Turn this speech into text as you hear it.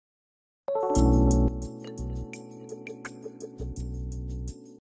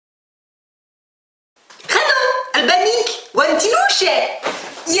feluche!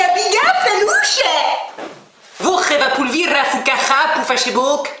 Iabiga feluche! Voche va pulvira fukaha pu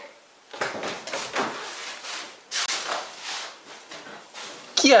Facebook.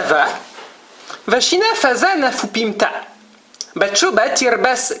 Kotava, vacina fazana fupimta. Bachoba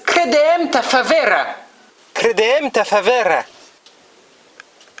tirbas credem ta favera. Credem ta favera.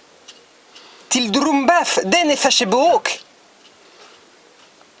 Tildrumbaf dene Facebook.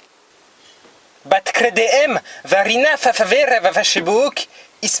 Bat credem varina fa favera va Facebook.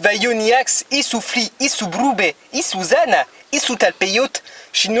 Is vaioniax, isu fli, isu brube, isu zana, isu talpeyot,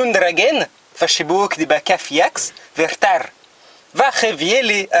 chinon dragen, Facebook de bakafiax, vertar. Va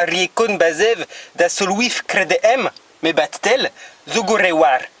reviele a riekon bazev da solwif credem, me battel,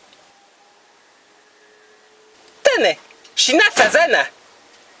 zogorewar. Tane, china fazana.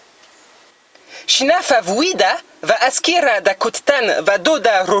 China favuida va askira da kottan va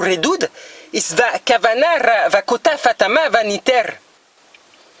doda roredud, is va kavanara va kota fatama vaniter.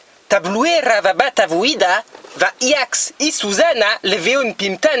 Tabluera va batavuida va iax isuzana leveon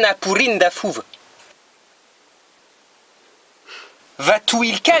pimtana purin da fuv. Va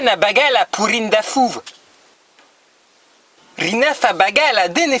tuilkana bagala purin da fuv. Rinafa bagala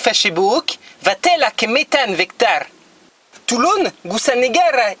denefashebook va tela kemetan vectar. Toulon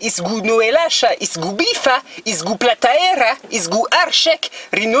gusanegara isgu noelasha isgu bifa isgu plataera isgu arshek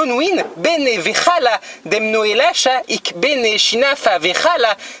rinonuin bene vechala dem noelasha ik bene shinafa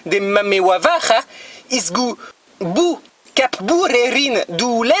vechala dem mamewavacha isgu bu kapburerin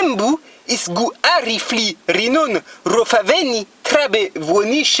du lembu isgu arifli rinon rofaveni trabe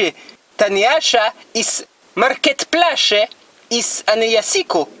vonishe taneasha is marketplace is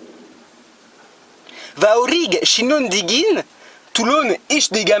aneyasiko. Va orig chinon digin, Toulon ish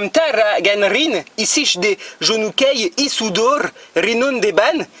de gamtara ganrin, isish de jonukei isudor, rinon de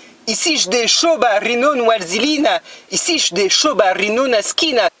ban, isish de shoba rinon walzilina, isish de shoba rinon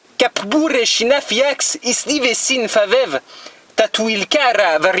askina, kapbure shinafiax isdivesin favev,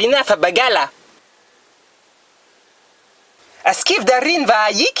 tatuilkara varina fabagala. Askiv darin va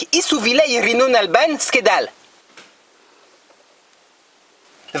ayik isu vilei rinon alban skedal.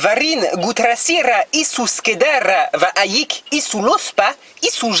 Varin gutrasira isu skedara va ayik isu lospa,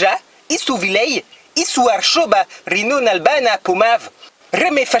 isu ja, isu vilei, isu arshoba rinon albana pomav,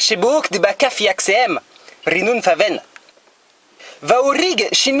 reme fashebok de bakafiaxem, rinon faven. Va orig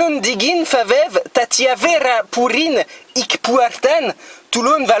chinon digin favev tatiavera purin ik puartan,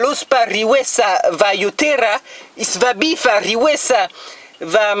 Toulon va lospa riwesa va yotera, isva bifa riwesa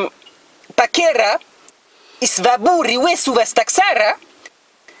va pakera, isva bu riwesu va staxara,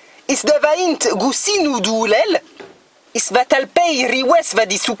 is davaint gusinu duulel, is va talpei riwes va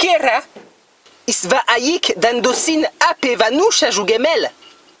disukera, is va aik dandosin ape vanusha jugemel.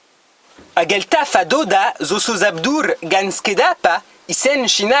 Agelta fadoda zosozabdur ganskedapa, isen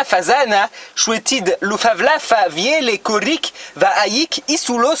china fazana, chouetid lofavlafa viele korik va aik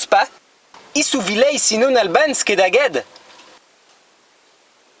isu lospa, isu vilei sinon alban skedagad.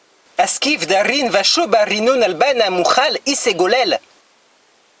 Askiv darin va shoba rinon albana muchal isegolel.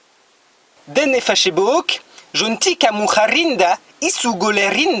 Dene fashebook, jontika mucharinda, isu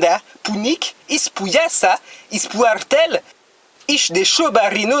golerinda, punik, ispuyasa, ispuartel, ish de shoba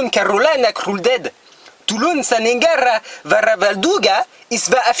rinon carolana krulded. Toulon sanengara va ravalduga,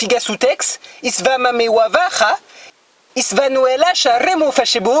 isva afigasutex, isva mamewavacha, isva noelasha remo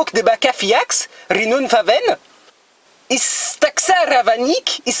fashebook de bakafiax, rinon faven, istaxara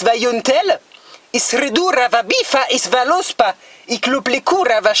vanik, isva yontel, isredura va bifa, isva lospa,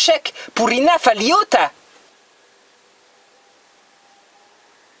 ikloplecura va shek purina faliota.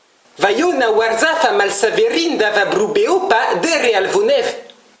 Vaiona warzafa malsaverinda va brubeopa dere alvonev.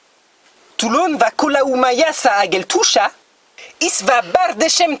 Toulon va kolaumayasa ageltusha, is va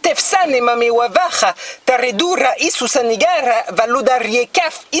bardeshem tefsane mamewavacha, taredura isu sanigara va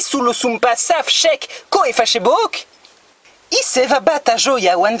lodariekaf isu losumpasaf shek koe fashebok. Ise va bata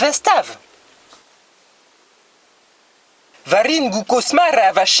joya wanvestav. Varin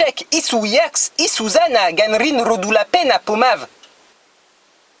gukosmara va shek isu yax isu zana ganrin rodulapena pomav.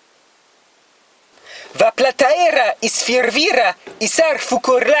 Va plataera isfirvira isar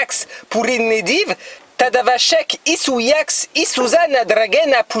fukorlax purin nediv, tadava shek isu yax isu zana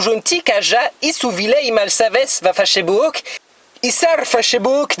dragena pujontika ja isu vilei malsaves va fashebook, isar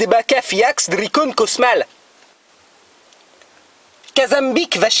fashebook de bakaf yax drikon kosmal.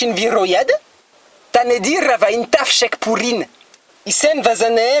 Kazambik va shinviroyad? Tanedira va intaf shek purin. Isen va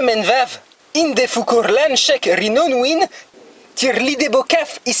zaneem en vav. Inde fukorlan shek rinonwin. Tirlide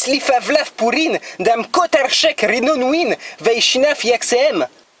bokaf islifavlaf purin. Dam kotar shek rinonwin. Va ishinaf yakseem.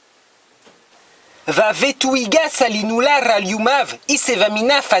 Va vetuiga salinulara liumav, ise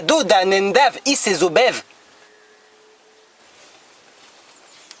vamina fadoda nendav ise zobev.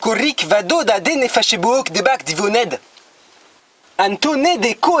 Korik vadoda dene fachebook debak divoned. Antone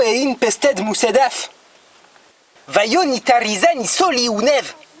de koein pested musedaf. Vayon itarizani soli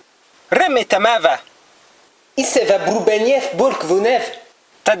unev. Remetamava. Ise va brubeniev bolk vonev.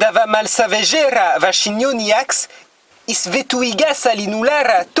 Tadava malsavegera vachinioniax. Is vetuiga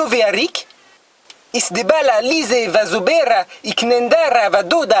salinulara tovearik. Is debala lise vazobera iknendara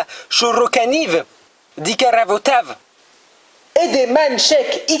vadoda shorokaniv. Dikaravotav. Ede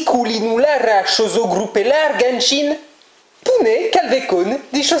manchek ikulinulara chosogrupelar ganchin. Pune calvecon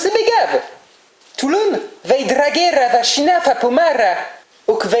di chosebegav. Toulon vei dragera vachina fa pomara.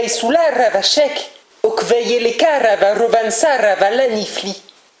 Ok vei sulara vachek. Ok vei elekara va rovansara va lanifli.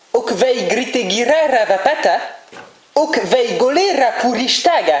 Ok vei gritegirara va pata. Ok vei golera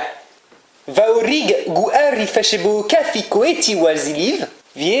purishtaga. Va orig guari fachebo kafi koeti walziliv.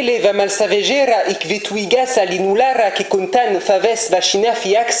 Viele va malsavegera ik vetuiga salinullara ke kontan faves vachina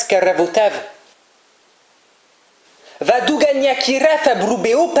fiax caravotav. Va duganyakira fa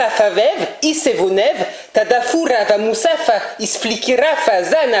brubeopa favev, ise vonev, tadafura va musafa isflikira fa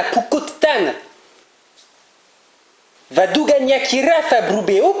zana pukottan. Va duganyakira fa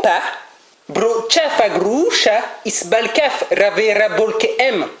brubeopa, bro chafa gruusha isbalkaf ravera bolke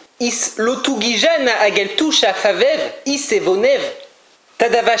em, is lotugijana ageltusha favev, ise vonev.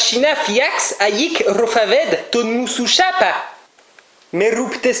 Tadavashina fiax ayik rofaved ton musushapa.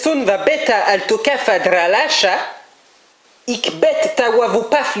 Merupteson va beta altokafa dralasha. Ik bet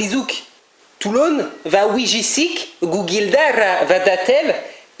tawavopaf lizuk. Toulon va wijisik gugildara va datel.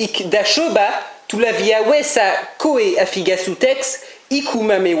 Ik dashoba tulaviawesa koe afigasutex.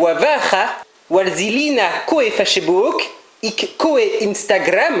 Ikumame wavaha walzilina koe fachebook. Ik koe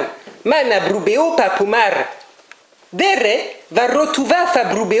Instagram. Mana brubeopa pumar. Dere va rotuva fa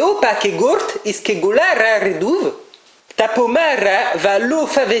brubeopa ke gort iske golara reduv. Tapomara va lo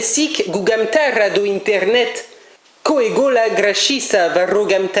favesik gugamtara do internet. Koegola grashisa va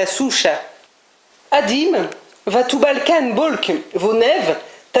rogamta susha. Adim va tu balkan bolk vonev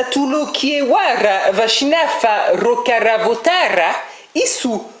tatulo kiewara va shinafa rokaravotara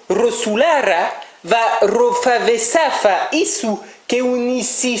isu rosulara va rofavesafa isu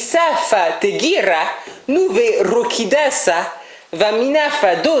keunisisafa tegira nuve rokidasa va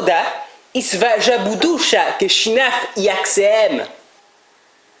minafa doda isva jabudusha ke shinaf yaksem.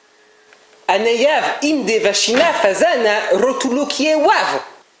 Aneyav imde vachina fazana rotulokie wav.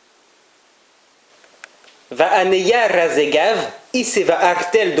 Va aneya razegav, ise va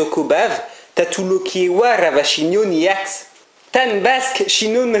artel dokobav, tatulokie wara vachinion yax. Tan bask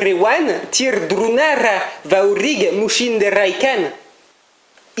chinon rewan, tir drunara va orig mushin de raikan.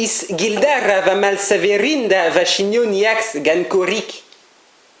 Is gildara va malsaverinda vachinion yax gankorik.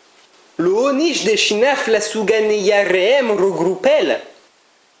 Lo onish de chinaf la suganeya reem regroupel.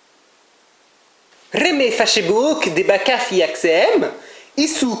 Reme fachebook de bakafi axem,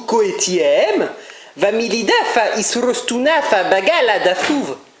 isu koetiem, va milidafa isrostunafa bagala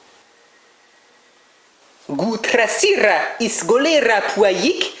dafuv. Gu trasira isgolera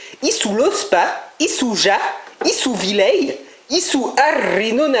puayik, isu lospa, isu ja, isu vilei, isu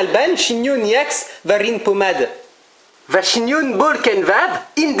arrinon alban chignon yax varin pomade. Va chignon bolken vav,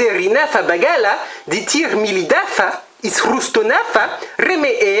 inderina fa bagala, ditir milidafa, isrustonafa, reme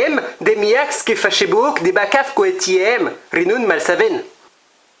eem, de miax ke fachebook de bakaf koetiem, rinon malsaven.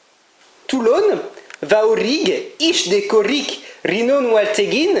 Toulon, va orig, ish de korik, rinon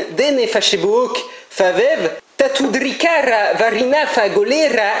waltegin, dene fachebook, favev, tatudrikara varina fa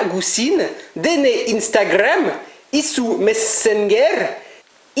golera gusin, dene Instagram, isu messenger,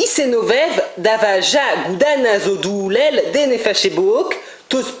 isenovev dava ja gudana zodoulel dene fachebook,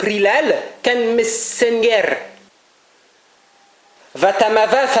 tos prilal, kan messenger.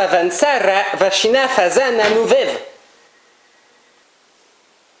 Vatamava fa vansara, vachina fazana novev.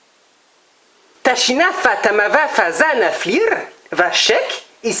 Tachina fa tamava fazana flir, vachek,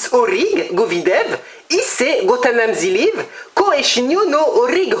 is orig govidev, isse gotanamziliv, ko echinio no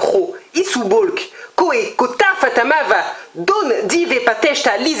orig ho, isu bolk, ko e kota fatamava, don dive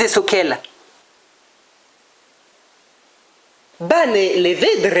pateshta lise sokel. Bane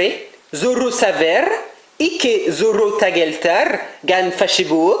levedre, zoro saver, Ike zoro tageltar, gan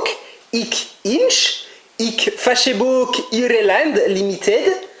fachebook, ik inch, ik fachebook Ireland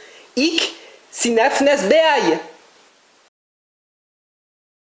Limited, ik sinafnas beaille.